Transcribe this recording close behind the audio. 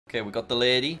Okay, we got the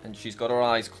lady, and she's got her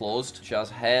eyes closed. She has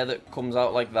hair that comes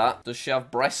out like that. Does she have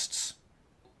breasts?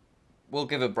 We'll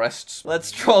give her breasts.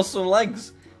 Let's draw some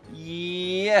legs.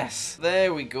 Yes.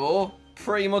 There we go.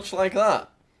 Pretty much like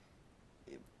that.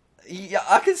 Yeah,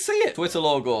 I can see it. Twitter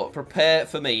logo. Prepare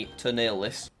for me to nail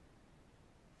this.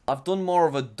 I've done more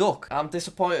of a duck. I'm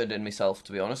disappointed in myself,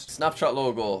 to be honest. Snapchat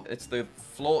logo. It's the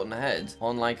floating head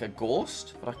on like a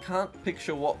ghost, but I can't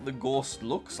picture what the ghost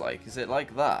looks like. Is it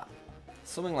like that?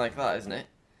 Something like that, isn't it?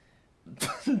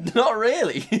 Not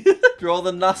really. Draw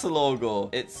the NASA logo.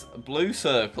 It's a blue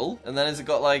circle, and then has it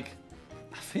got like...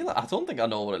 I don't think I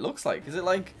know what it looks like. Is it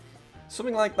like...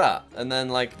 something like that? And then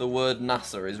like the word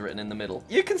NASA is written in the middle.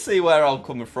 You can see where I'm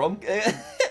coming from.